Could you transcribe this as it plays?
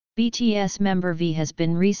BTS member V has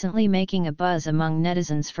been recently making a buzz among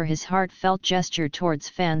netizens for his heartfelt gesture towards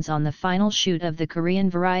fans on the final shoot of the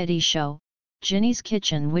Korean variety show, Jinny's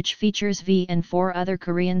Kitchen, which features V and 4 other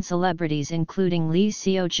Korean celebrities including Lee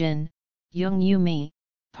Seo Jin, Jung Yu Mi,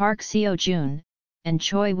 Park Seo Joon, and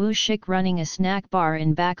Choi Woo Shik running a snack bar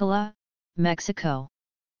in Bacalar, Mexico.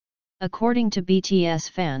 According to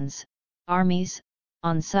BTS fans, ARMYs,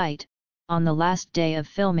 on site, on the last day of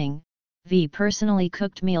filming, V personally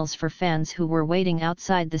cooked meals for fans who were waiting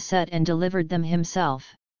outside the set and delivered them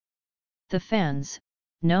himself. The fans,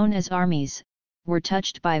 known as ARMYs, were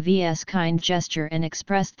touched by V's kind gesture and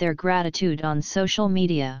expressed their gratitude on social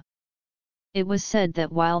media. It was said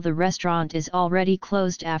that while the restaurant is already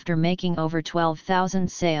closed after making over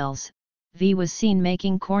 12,000 sales, V was seen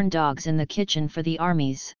making corn dogs in the kitchen for the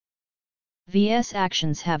ARMYs. V's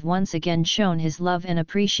actions have once again shown his love and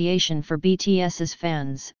appreciation for BTS's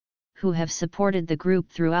fans, who have supported the group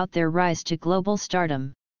throughout their rise to global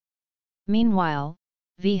stardom. Meanwhile,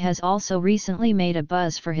 V has also recently made a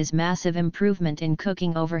buzz for his massive improvement in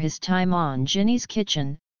cooking over his time on Jinny's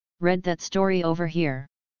Kitchen. Read that story over here.